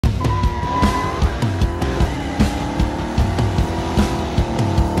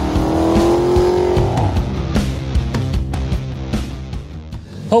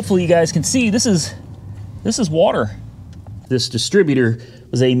hopefully you guys can see, this is water. This distributor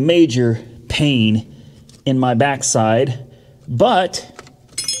was a major pain in my backside, but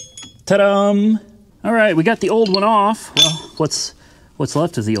ta-dum! All right, we got the old one off. Well, what's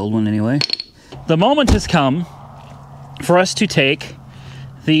left is the old one anyway. The moment has come for us to take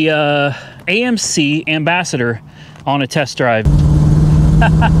the AMC Ambassador on a test drive.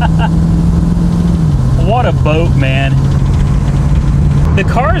 What a boat, man. The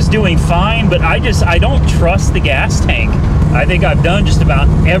car is doing fine, but I don't trust the gas tank. I think I've done just about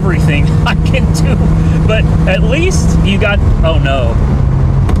everything I can do, but at least you got, oh no.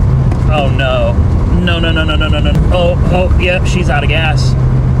 Oh no. No, no, no, no, no, no, no. Oh, yep, she's out of gas.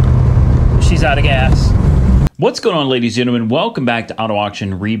 She's out of gas. What's going on, ladies and gentlemen? Welcome back to Auto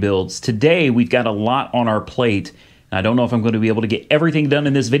Auction Rebuilds. Today, we've got a lot on our plate. I don't know if I'm going to be able to get everything done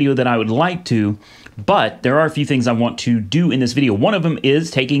in this video that I would like to, but there are a few things I want to do in this video. One of them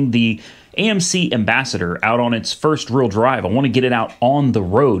is taking the AMC Ambassador out on its first real drive. I want to get it out on the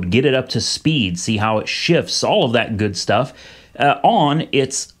road, get it up to speed, see how it shifts, all of that good stuff, on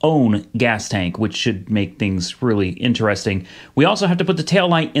its own gas tank, which should make things really interesting. We also have to put the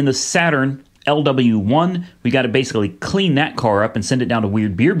taillight in the Saturn LW1. We got to basically clean that car up and send it down to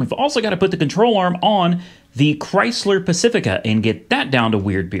Weird Beard. We've also got to put the control arm on the Chrysler Pacifica and get that down to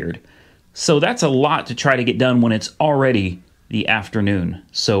Weird Beard. So that's a lot to try to get done when it's already the afternoon.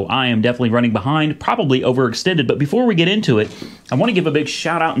 So I am definitely running behind, probably overextended. But before we get into it, I want to give a big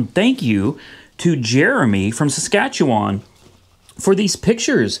shout out and thank you to Jeremy from Saskatchewan for these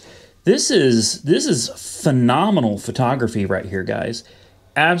pictures. This is phenomenal photography right here, guys.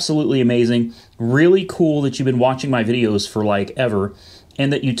 Absolutely amazing. Really cool that you've been watching my videos for like ever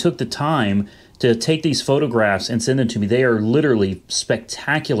and that you took the time to take these photographs and send them to me. They are literally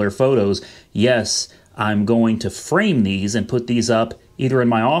spectacular photos. Yes, I'm going to frame these and put these up either in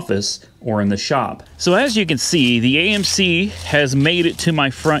my office or in the shop. So as you can see, the AMC has made it to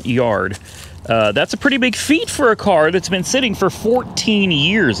my front yard. That's a pretty big feat for a car that's been sitting for 14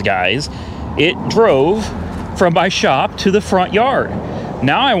 years, guys. It drove from my shop to the front yard.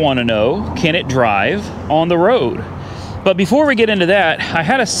 Now I want to know, can it drive on the road? But before we get into that, I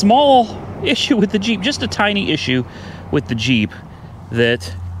had a small issue with the Jeep, just a tiny issue with the Jeep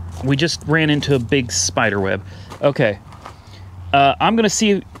that we just ran into a big spider web. Okay, I'm gonna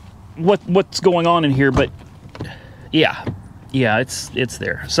see what's going on in here, but yeah, it's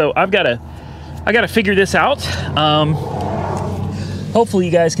there. So I gotta figure this out. Hopefully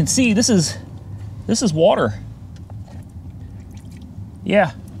you guys can see this is water.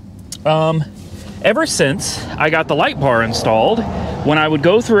 Yeah. Ever since I got the light bar installed, when I would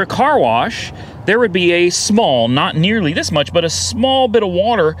go through a car wash, there would be a small, not nearly this much, but a small bit of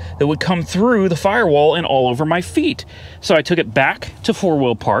water that would come through the firewall and all over my feet. So I took it back to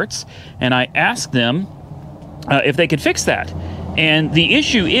 4-Wheel Parts and I asked them if they could fix that. And the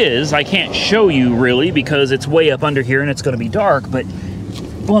issue is, I can't show you really because it's way up under here and it's going to be dark, but,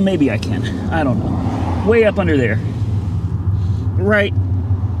 well, maybe I can. I don't know. Way up under there. Right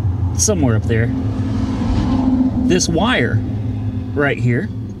somewhere up there. This wire right here,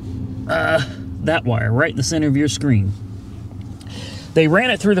 that wire right in the center of your screen. They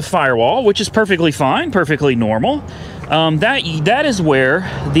ran it through the firewall, which is perfectly fine, perfectly normal. That is where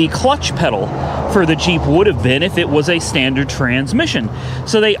the clutch pedal for the Jeep would have been if it was a standard transmission.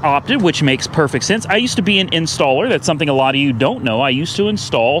 So they opted, which makes perfect sense. I used to be an installer. That's something a lot of you don't know. I used to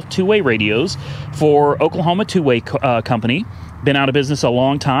install two-way radios for Oklahoma Two-Way Company. Been out of business a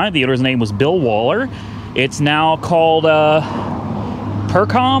long time. The owner's name was Bill Waller. It's now called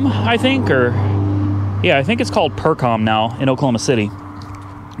Percom, I think, or yeah, I think it's called Percom now in Oklahoma City.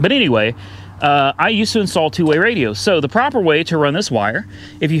 But anyway, I used to install two-way radios. So the proper way to run this wire,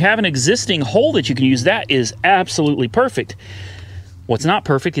 if you have an existing hole that you can use, that is absolutely perfect. What's not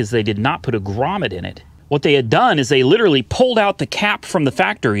perfect is they did not put a grommet in it. What they had done is they literally pulled out the cap from the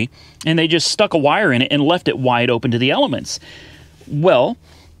factory and they just stuck a wire in it and left it wide open to the elements. Well,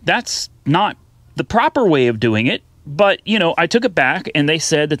 that's not the proper way of doing it, but, you know, I took it back and they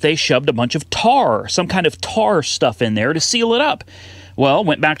said that they shoved a bunch of tar, some kind of tar stuff in there to seal it up. Well,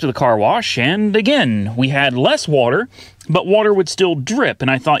 went back to the car wash and again, we had less water, but water would still drip.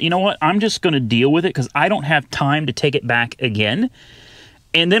 And I thought, you know what, I'm just going to deal with it because I don't have time to take it back again.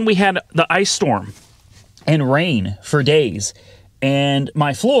 And then we had the ice storm and rain for days. And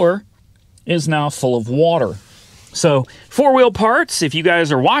my floor is now full of water. So 4-Wheel Parts, if you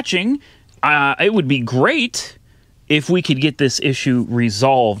guys are watching, it would be great if we could get this issue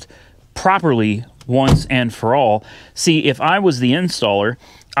resolved properly once and for all. See, if I was the installer,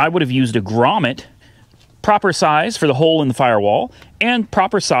 I would have used a grommet, proper size for the hole in the firewall, and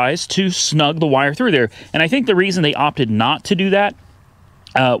proper size to snug the wire through there. And I think the reason they opted not to do that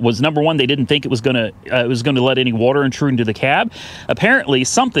was, number one, they didn't think it was going to let any water intrude into the cab. Apparently,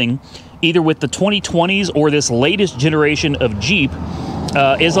 something either with the 2020s or this latest generation of Jeep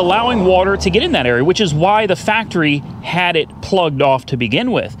is allowing water to get in that area, which is why the factory had it plugged off to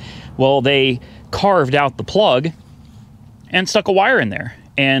begin with. Well, they carved out the plug and stuck a wire in there.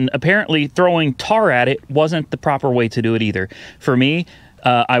 And apparently throwing tar at it wasn't the proper way to do it either. For me,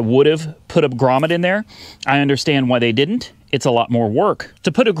 I would have put a grommet in there. I understand why they didn't. It's a lot more work.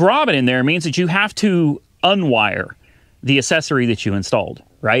 To put a grommet in there means that you have to unwire the accessory that you installed,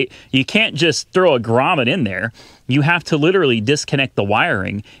 right? You can't just throw a grommet in there. You have to literally disconnect the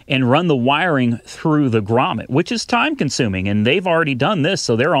wiring and run the wiring through the grommet, which is time consuming. And they've already done this,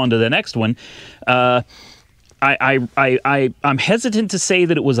 so they're on to the next one. I'm hesitant to say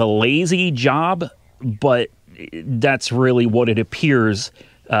that it was a lazy job, but that's really what it appears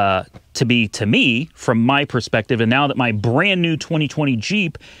to be to me from my perspective. And now that my brand new 2020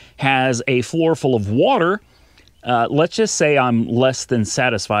 Jeep has a floor full of water, let's just say I'm less than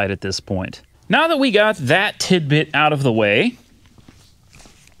satisfied at this point. Now that we got that tidbit out of the way,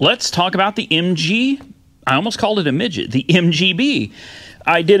 let's talk about the I almost called it a midget, the MGB.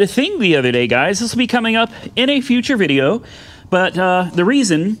 I did a thing the other day, guys. This will be coming up in a future video, but the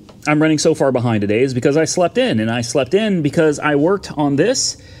reason I'm running so far behind today is because I slept in, and I slept in because I worked on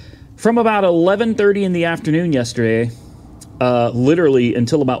this from about 11:30 in the afternoon yesterday, literally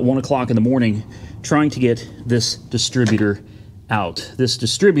until about 1 o'clock in the morning, trying to get this distributor out. This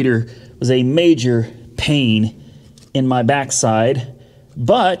distributor was a major pain in my backside,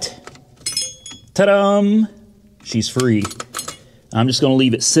 but ta-dum, she's free. I'm just going to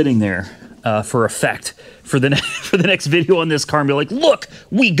leave it sitting there for effect for the next video on this car and be like, look,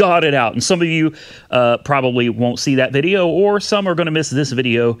 we got it out. And some of you probably won't see that video, or some are going to miss this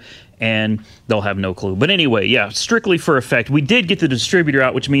video and they'll have no clue. But anyway, yeah, strictly for effect. We did get the distributor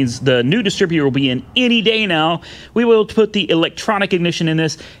out, which means the new distributor will be in any day now. We will put the electronic ignition in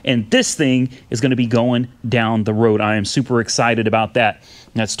this, and this thing is going to be going down the road. I am super excited about that.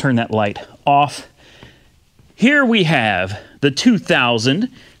 Let's turn that light off. Here we have the 2000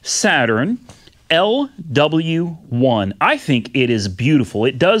 Saturn LW1. I think it is beautiful.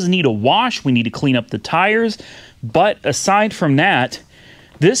 It does need a wash. We need to clean up the tires. But aside from that,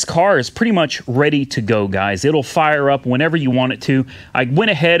 this car is pretty much ready to go, guys. It'll fire up whenever you want it to. I went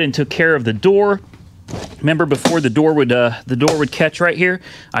ahead and took care of the door. Remember, before the door would catch right here,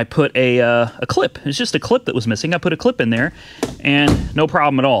 I put a clip. It's just a clip that was missing. I put a clip in there, and no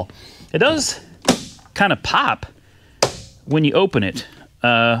problem at all. It does kind of pop when you open it.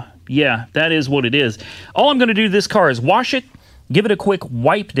 Yeah, that is what it is. All I'm going to do to this car is wash it, give it a quick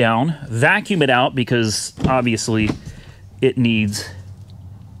wipe down, vacuum it out, because obviously it needs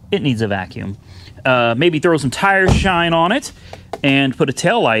a vacuum. Maybe throw some tire shine on it and put a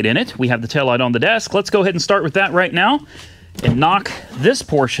tail light in it. We have the tail light on the desk. Let's go ahead and start with that right now and knock this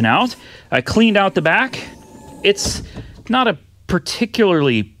portion out. I cleaned out the back. It's not a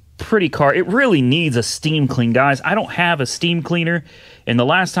particularly pretty car. It really needs a steam clean, guys. I don't have a steam cleaner, and the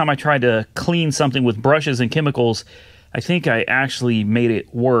last time I tried to clean something with brushes and chemicals, I think I actually made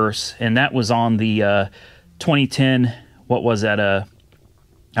it worse, and that was on the 2010, what was that, I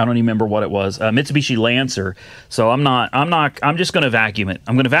don't even remember what it was, Mitsubishi Lancer. So I'm just going to vacuum it.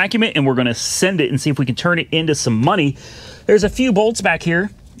 I'm going to vacuum it, and we're going to send it and see if we can turn it into some money. There's a few bolts back here.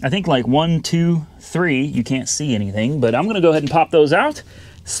 I think like 1, 2, 3. You can't see anything, but I'm going to go ahead and pop those out,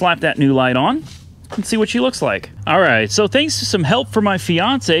 slap that new light on, and see what she looks like. All right, so thanks to some help from my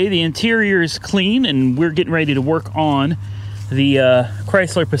fiance, the interior is clean, and we're getting ready to work on the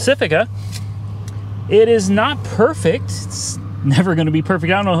Chrysler Pacifica. It is not perfect. It's never going to be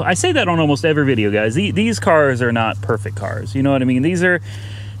perfect. I don't know. I say that on almost every video, guys. These cars are not perfect cars. You know what I mean? These are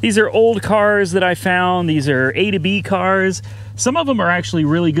old cars that I found. These are A to B cars. Some of them are actually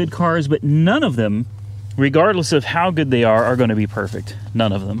really good cars, but none of them, regardless of how good they are going to be perfect.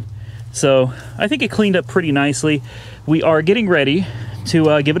 None of them. So I think it cleaned up pretty nicely. We are getting ready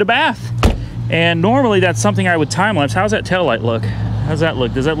to give it a bath. And normally that's something I would time lapse. How's that tail light look? How's that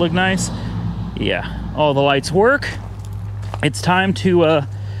look? Does that look nice? Yeah, all the lights work. It's time to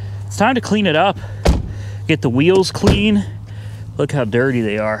clean it up. Get the wheels clean. Look how dirty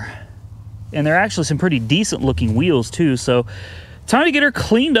they are. And they're actually some pretty decent looking wheels too. So time to get her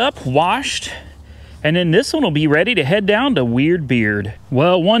cleaned up, washed, and then this one will be ready to head down to Weird Beard.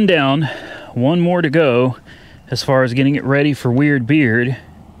 Well, one down, one more to go as far as getting it ready for Weird Beard.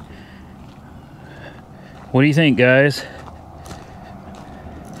 What do you think, guys?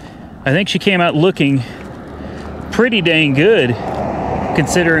 I think she came out looking pretty dang good.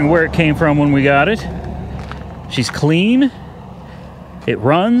 considering where it came from when we got it. She's clean. It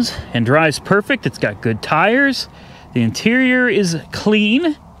runs and drives perfect. It's got good tires. The interior is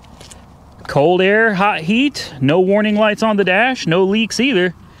clean. Cold air, hot heat, no warning lights on the dash, no leaks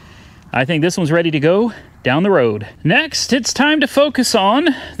either. I think this one's ready to go down the road. Next, it's time to focus on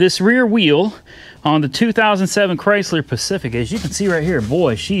this rear wheel on the 2007 Chrysler Pacifica. As you can see right here,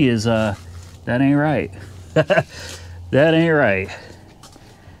 boy, she is, that ain't right. That ain't right.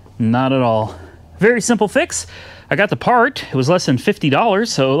 Not at all. Very simple fix. I got the part. It was less than $50,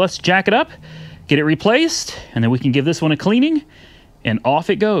 so let's jack it up, get it replaced, and then we can give this one a cleaning, and off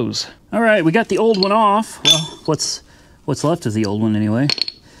it goes. All right, we got the old one off. Well, what's left is the old one anyway.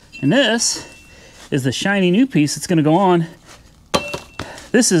 And this is the shiny new piece that's gonna go on.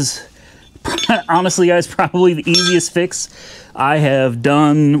 This is, honestly guys, probably the easiest fix I have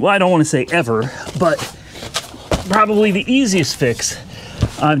done. Well, I don't wanna say ever, but probably the easiest fix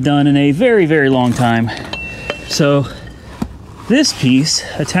I've done in a very, very long time. So this piece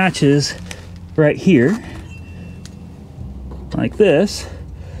attaches right here, like this.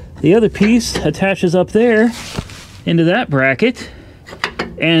 The other piece attaches up there into that bracket,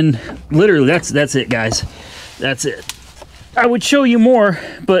 and literally that's it, guys. That's it. I would show you more,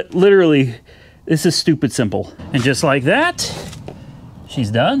 but literally this is stupid simple. And just like that, she's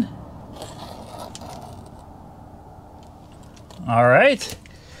done. All right.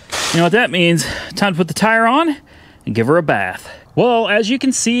 You know what that means? Time to put the tire on and give her a bath. Well, as you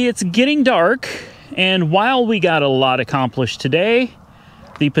can see, it's getting dark, and while we got a lot accomplished today,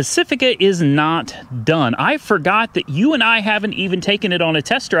 the Pacifica is not done. I forgot that you and I haven't even taken it on a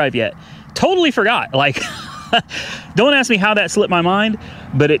test drive yet. Totally forgot. Like, don't ask me how that slipped my mind,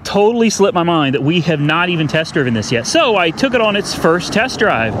 but it totally slipped my mind that we have not even test driven this yet. So I took it on its first test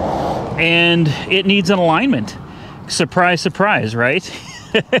drive, and it needs an alignment. Surprise, surprise, right?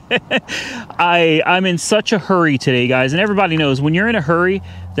 I'm in such a hurry today, guys, and everybody knows when you're in a hurry,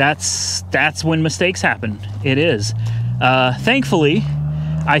 that's when mistakes happen. It is. Thankfully,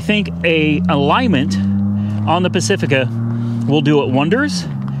 I think a alignment on the Pacifica will do it wonders,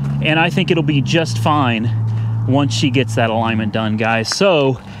 and I think it'll be just fine once she gets that alignment done, guys.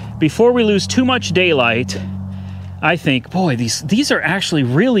 So before we lose too much daylight, I think, boy, these are actually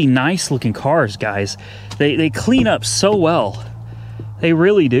really nice looking cars, guys. They clean up so well. They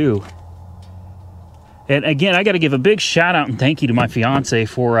really do. And again, I got to give a big shout out and thank you to my fiance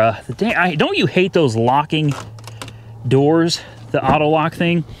for the day. Don't you hate those locking doors, the auto lock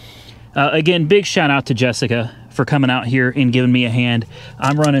thing? Again, big shout out to Jessica for coming out here and giving me a hand.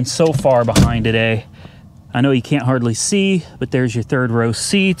 I'm running so far behind today. I know you can't hardly see, but there's your third row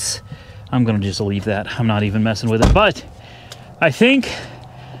seats. I'm gonna just leave that. I'm not even messing with it. But I think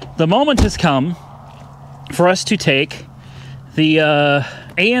the moment has come for us to take the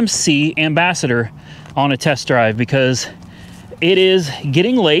AMC Ambassador on a test drive, because it is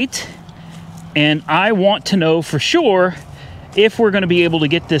getting late and I want to know for sure if we're going to be able to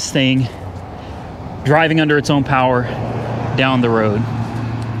get this thing driving under its own power down the road.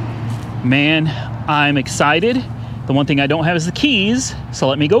 Man, I'm excited. The one thing I don't have is the keys, so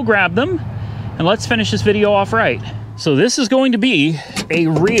let me go grab them and let's finish this video off right. So this is going to be a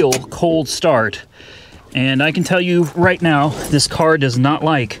real cold start. And I can tell you right now, this car does not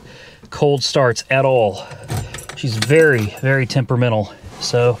like cold starts at all. She's very, very temperamental.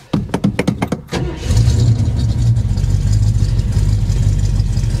 So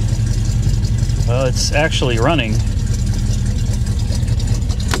well, it's actually running.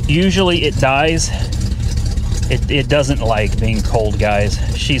 Usually it dies. It doesn't like being cold, guys.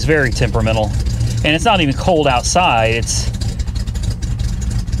 She's very temperamental. And it's not even cold outside. It's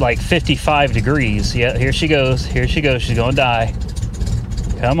like 55 degrees. Yeah, here she goes. Here she goes. She's gonna die.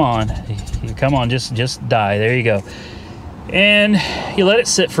 Come on. Come on, just die. There you go. And you let it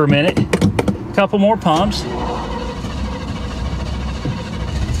sit for a minute. A couple more pumps.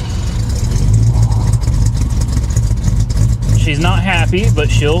 She's not happy, but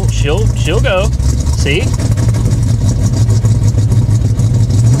she'll go. See?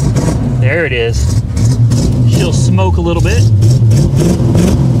 There it is. She'll smoke a little bit.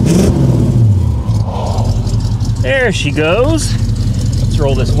 There she goes. Let's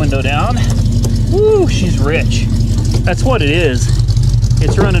roll this window down. Woo, she's rich. That's what it is.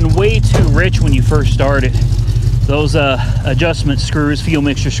 It's running way too rich when you first start it. Those adjustment screws, fuel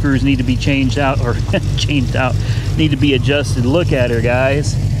mixture screws, need to be changed out, or need to be adjusted. Look at her,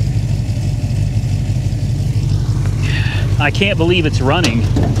 guys. I can't believe it's running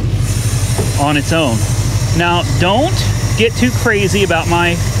on its own. Now, don't get too crazy about my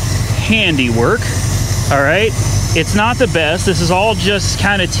handiwork. All right, it's not the best. This is all just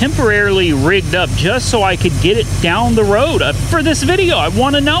kind of temporarily rigged up just so I could get it down the road for this video. I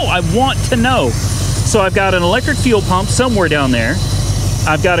want to know. So I've got an electric fuel pump somewhere down there.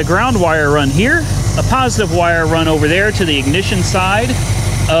 I've got a ground wire run here, a positive wire run over there to the ignition side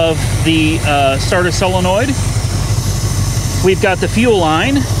of the starter solenoid. We've got the fuel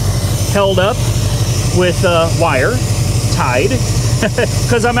line held up with wire tied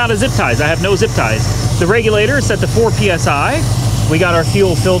because I'm out of zip ties. I have no zip ties. The regulator is set to 4 psi. We got our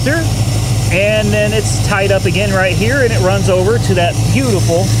fuel filter, and then it's tied up again right here, and it runs over to that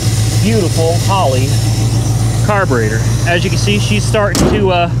beautiful, beautiful Holley carburetor. As you can see, she's starting to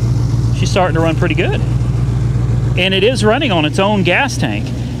run pretty good, and it is running on its own gas tank.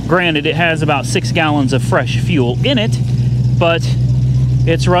 Granted, it has about 6 gallons of fresh fuel in it, but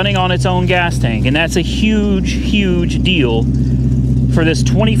it's running on its own gas tank, and that's a huge, huge deal for this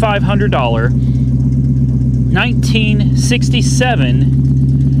 $2,500 1967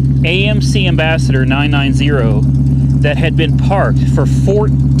 AMC Ambassador 990 that had been parked for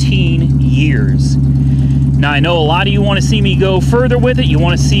 14 years. Now, I know a lot of you want to see me go further with it. You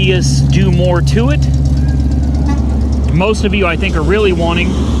want to see us do more to it. Most of you, I think, are really wanting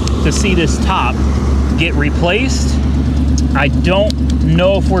to see this top get replaced. I don't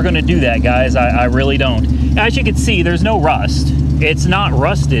know if we're going to do that, guys. I really don't. As you can see, there's no rust. It's not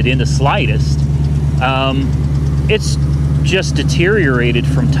rusted in the slightest. It's just deteriorated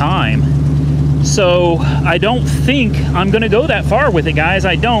from time. So I don't think I'm going to go that far with it, guys.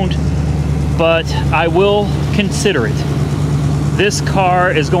 I don't. But I will consider it. This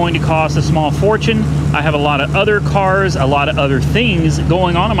car is going to cost a small fortune. I have a lot of other cars, a lot of other things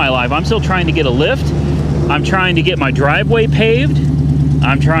going on in my life. I'm still trying to get a lift. I'm trying to get my driveway paved.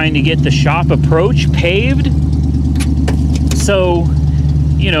 I'm trying to get the shop approach paved. So,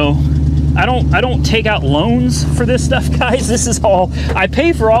 you know, I don't take out loans for this stuff, guys. This is all, I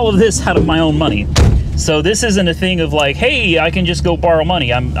pay for all of this out of my own money. So this isn't a thing of like, hey, I can just go borrow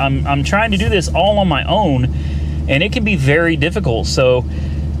money. I'm trying to do this all on my own, and it can be very difficult. So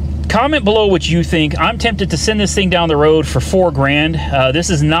comment below what you think. I'm tempted to send this thing down the road for $4 grand. This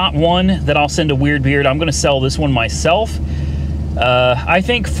is not one that I'll send to Weird Beard. I'm going to sell this one myself. I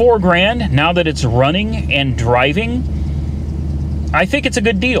think $4 grand, now that it's running and driving, I think it's a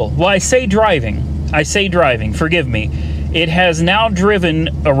good deal. Well, I say driving, forgive me. It has now driven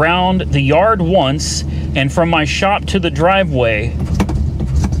around the yard once, and from my shop to the driveway.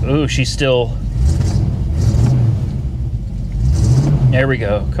 Ooh, she's still... There we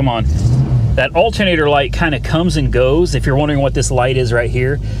go, come on. That alternator light kind of comes and goes. If you're wondering what this light is right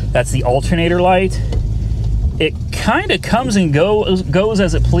here, that's the alternator light. It kind of comes and goes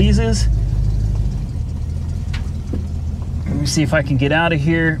as it pleases. Let me see if I can get out of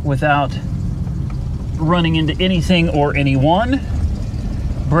here without running into anything or anyone.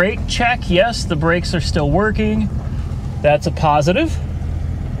 Brake check. Yes, the brakes are still working. That's a positive.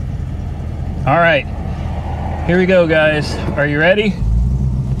 All right, here we go, guys. Are you ready?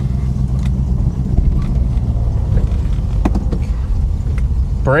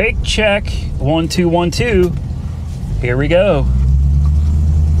 Brake check. 1 2 1 2. Here we go.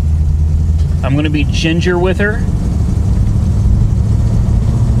 I'm going to be ginger with her.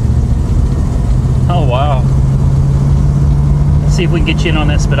 Oh, wow. Let's see if we can get you in on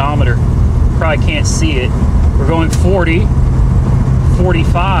that speedometer. Probably can't see it. We're going 40,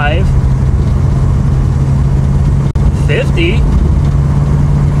 45, 50,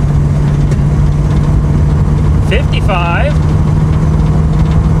 55,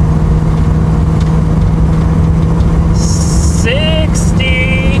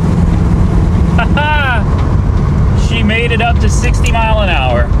 60. Haha! She made it up to 60 miles an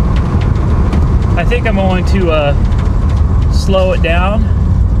hour. I think I'm going to slow it down.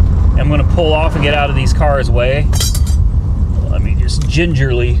 I'm going to pull off and get out of these cars' way. Let me just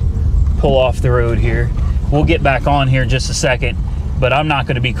gingerly pull off the road here. We'll get back on here in just a second, but I'm not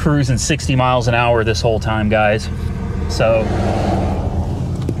going to be cruising 60 miles an hour this whole time, guys. So,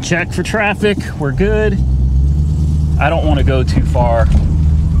 check for traffic. We're good. I don't want to go too far.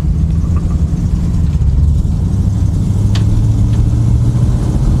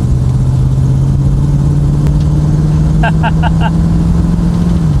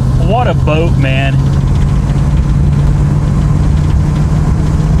 What a boat, man.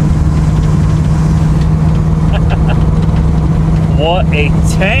 What a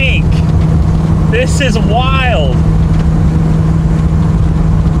tank. This is wild.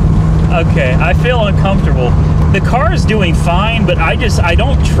 Okay, I feel uncomfortable. The car is doing fine, but I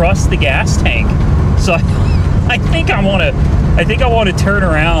don't trust the gas tank. So I think I want to turn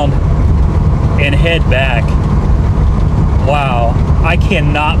around and head back. Wow, I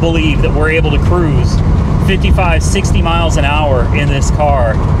cannot believe that we're able to cruise 55, 60 miles an hour in this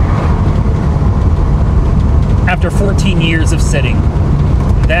car after 14 years of sitting.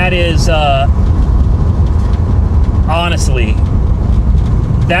 That is, honestly,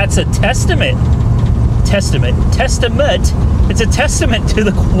 that's a testament. It's a testament to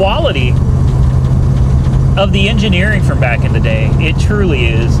the quality of the engineering from back in the day. It truly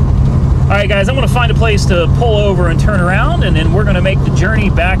is. All right, guys, I'm going to find a place to pull over and turn around, and then we're going to make the journey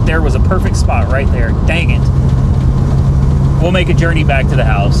back. There was a perfect spot right there. Dang it. We'll make a journey back to the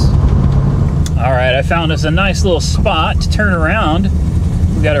house. All right, I found us a nice little spot to turn around.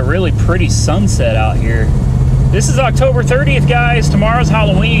 We got a really pretty sunset out here. This is October 30th, guys. Tomorrow's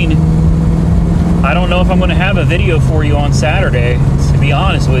Halloween. I don't know if I'm going to have a video for you on Saturday, to be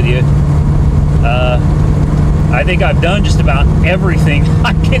honest with you. I think I've done just about everything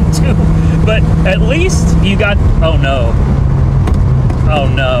I can do, but at least you got, oh no. Oh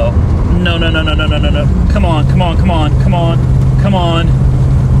no. No. Come on.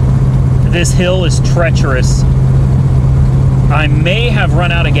 This hill is treacherous. I may have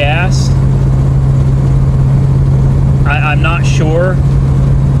run out of gas. I'm not sure.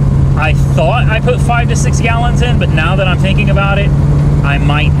 I thought I put 5 to 6 gallons in, but now that I'm thinking about it, I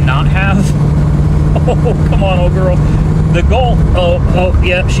might not have. Oh, come on, old girl. The goal. Oh,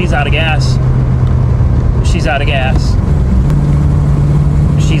 yep, she's out of gas. She's out of gas.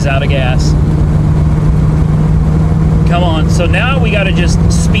 She's out of gas. Come on. So now we got to just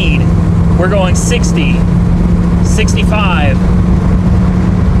speed. We're going 60, 65,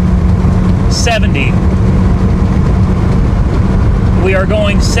 70. We are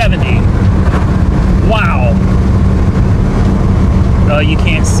going 70. Wow. Oh, you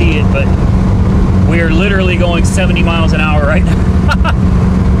can't see it, but we are literally going 70 miles an hour right now.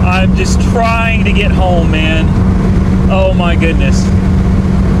 I'm just trying to get home, man. Oh my goodness.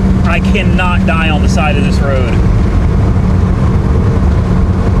 I cannot die on the side of this road.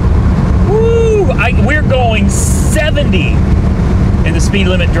 Woo! We're going 70. And the speed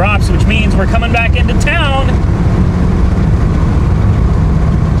limit drops, which means we're coming back into town.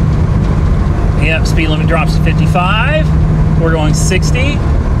 Yep, speed limit drops to 55. We're going 60.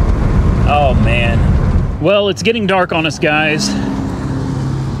 Oh, man. Well, it's getting dark on us, guys.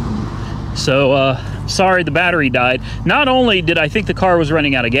 So, sorry the battery died. Not only did I think the car was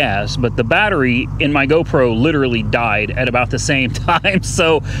running out of gas, but the battery in my GoPro literally died at about the same time.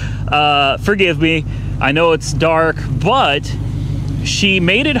 So, forgive me. I know it's dark, but she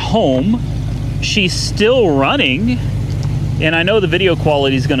made it home. She's still running. And I know the video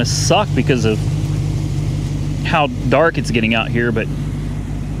quality is going to suck because of how dark it's getting out here, but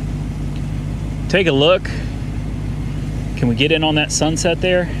take a look. Can we get in on that sunset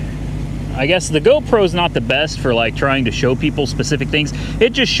there? I guess the GoPro's not the best for like trying to show people specific things.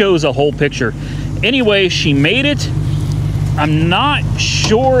 It just shows a whole picture. Anyway, she made it. I'm not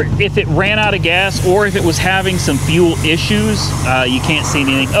sure if it ran out of gas or if it was having some fuel issues. You can't see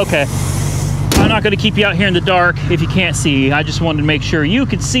anything. Okay. I'm not going to keep you out here in the dark if you can't see. I just wanted to make sure you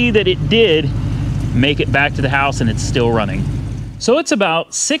could see that it did make it back to the house and it's still running. So it's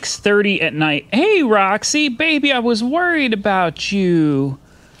about 6:30 at night. Hey, Roxy, baby, I was worried about you.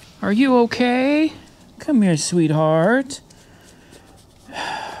 Are you okay? Come here, sweetheart.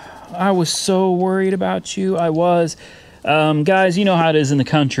 I was so worried about you. I was. Guys, you know how it is in the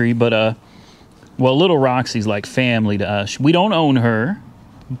country, but, well, little Roxy's like family to us. We don't own her.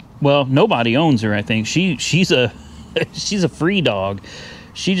 Well, nobody owns her, I think. She's a free dog.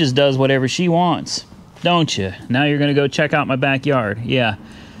 She just does whatever she wants, don't you? Now you're going to go check out my backyard. Yeah.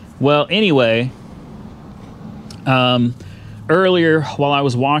 Well, anyway, earlier while I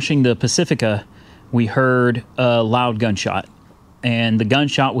was washing the Pacifica, we heard a loud gunshot. And the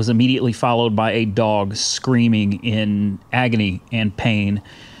gunshot was immediately followed by a dog screaming in agony and pain.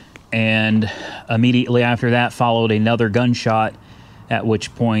 And immediately after that followed another gunshot, at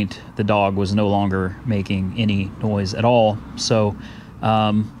which point the dog was no longer making any noise at all. So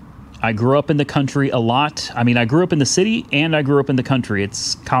I grew up in the country a lot. I mean, I grew up in the city and I grew up in the country.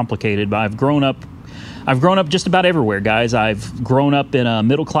 It's complicated, but I've grown up just about everywhere, guys. I've grown up in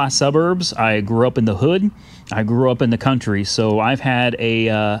middle-class suburbs. I grew up in the hood. I grew up in the country. So I've had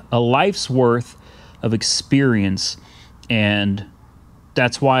a life's worth of experience, and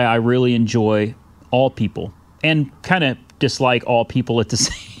that's why I really enjoy all people and kind of dislike all people at the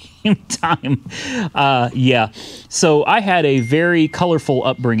same time. Yeah. So I had a very colorful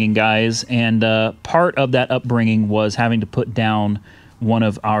upbringing, guys, and part of that upbringing was having to put down one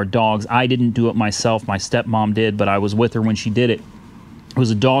of our dogs. I didn't do it myself. My stepmom did, but I was with her when she did it. It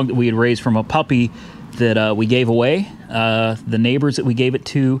was a dog that we had raised from a puppy that we gave away. The neighbors that we gave it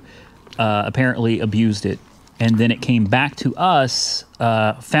to apparently abused it. And then it came back to us,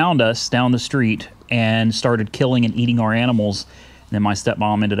 found us down the street, and started killing and eating our animals. And then my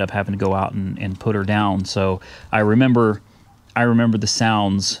stepmom ended up having to go out and put her down. So I remember the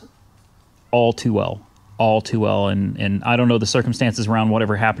sounds all too well. All too well. And I don't know the circumstances around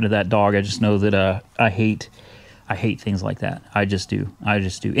whatever happened to that dog. I just know that I hate things like that. I just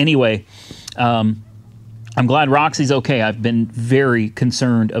do. Anyway, I'm glad Roxy's okay. I've been very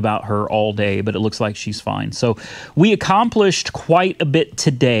concerned about her all day, but it looks like she's fine. So we accomplished quite a bit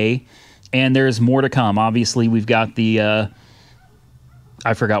today, and there's more to come. Obviously, we've got the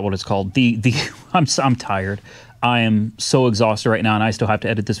I forgot what it's called. I'm tired. I am so exhausted right now, and I still have to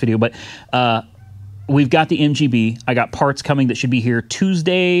edit this video. But we've got the MGB. I got parts coming that should be here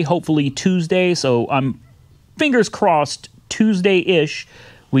Tuesday, hopefully Tuesday. So I'm fingers crossed Tuesday-ish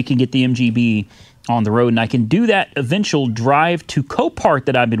we can get the MGB on the road, and I can do that eventual drive to Copart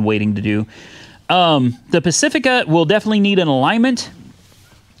that I've been waiting to do. The Pacifica will definitely need an alignment,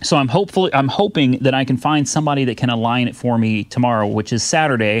 so I'm hoping that I can find somebody that can align it for me tomorrow, which is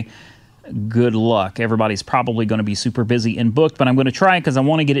Saturday. Good luck. Everybody's probably going to be super busy and booked, but I'm going to try because I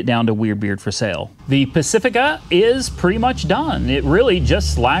want to get it down to Weird Beard for sale. The Pacifica is pretty much done. It really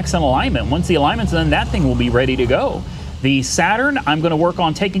just lacks an alignment. Once the alignment's done, that thing will be ready to go. The Saturn, I'm going to work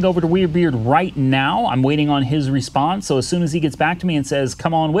on taking over to Weird Beard right now. I'm waiting on his response, so as soon as he gets back to me and says,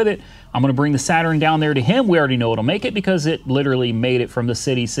 come on with it, I'm going to bring the Saturn down there to him. We already know it'll make it because it literally made it from the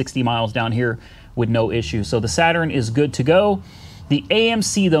city 60 miles down here with no issue. So the Saturn is good to go. The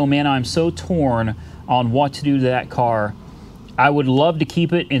AMC, though, man, I'm so torn on what to do to that car. I would love to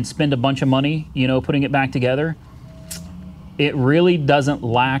keep it and spend a bunch of money, you know, putting it back together. It really doesn't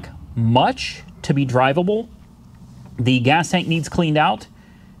lack much to be drivable. The gas tank needs cleaned out.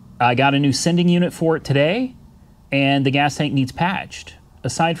 I got a new sending unit for it today, and the gas tank needs patched.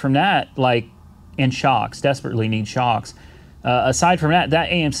 Aside from that, and shocks, desperately need shocks. Aside from that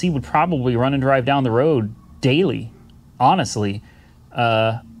AMC would probably run and drive down the road daily, honestly.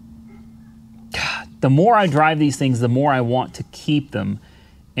 God, the more I drive these things, the more I want to keep them,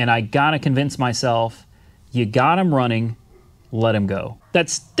 and I gotta convince myself, you got them running, let them go.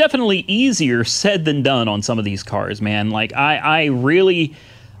 That's definitely easier said than done on some of these cars, man. Like, I really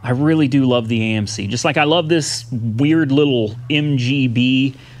do love the AMC. Just like I love this weird little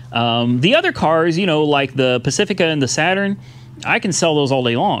MGB. The other cars, you know, like the Pacifica and the Saturn, I can sell those all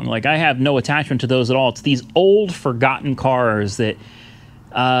day long. Like, I have no attachment to those at all. It's these old, forgotten cars that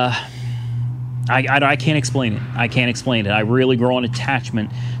I can't explain it. I can't explain it. I really grow an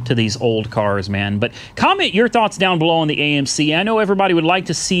attachment to these old cars, man. But comment your thoughts down below on the AMC. I know everybody would like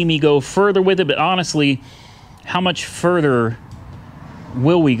to see me go further with it, but honestly, how much further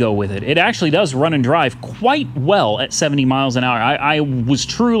will we go with it? It actually does run and drive quite well at 70 miles an hour. I was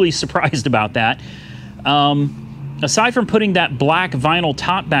truly surprised about that. Aside from putting that black vinyl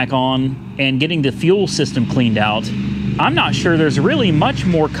top back on and getting the fuel system cleaned out, I'm not sure there's really much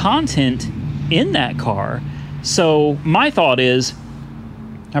more content in that car. So my thought is,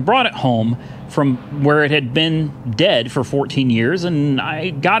 I brought it home from where it had been dead for 14 years, and I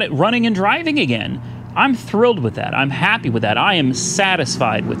got it running and driving again. I'm thrilled with that. I'm happy with that. I am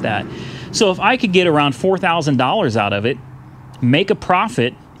satisfied with that. So if I could get around $4,000 out of it, make a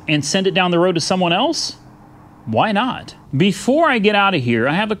profit, and send it down the road to someone else, why not? Before I get out of here,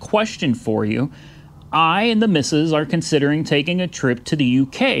 I have a question for you. I and the missus are considering taking a trip to the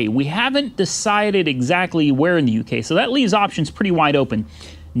UK. We haven't decided exactly where in the UK, so that leaves options pretty wide open.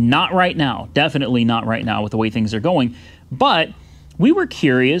 Not right now. Definitely not right now with the way things are going. But we were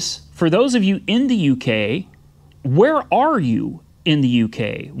curious, for those of you in the UK, where are you in the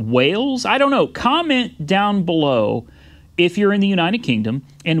UK? Wales? I don't know. Comment down below if you're in the United Kingdom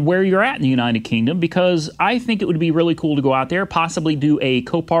and where you're at in the United Kingdom, because I think it would be really cool to go out there, possibly do a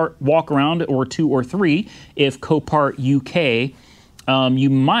Copart walk around or 2 or 3 if Copart UK. You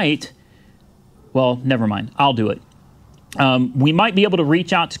might, well, never mind. I'll do it. We might be able to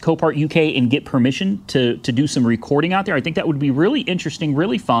reach out to Copart UK and get permission to do some recording out there. I think that would be really interesting,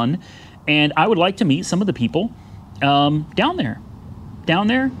 really fun, and I would like to meet some of the people down there,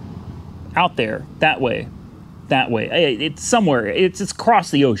 out there, that way. It's somewhere. It's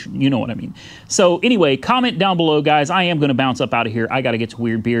across the ocean. You know what I mean. So anyway, comment down below, guys. I am going to bounce up out of here. I got to get to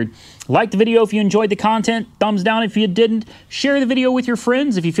Weird Beard. Like the video if you enjoyed the content. Thumbs down if you didn't. Share the video with your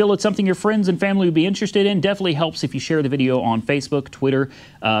friends if you feel it's something your friends and family would be interested in. Definitely helps if you share the video on Facebook, Twitter.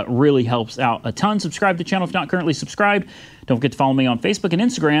 Really helps out a ton. Subscribe to the channel if not currently subscribed. Don't forget to follow me on Facebook and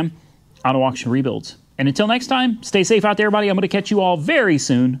Instagram. Auto Auction Rebuilds. And until next time, stay safe out there, everybody. I'm going to catch you all very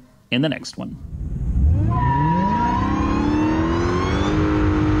soon in the next one.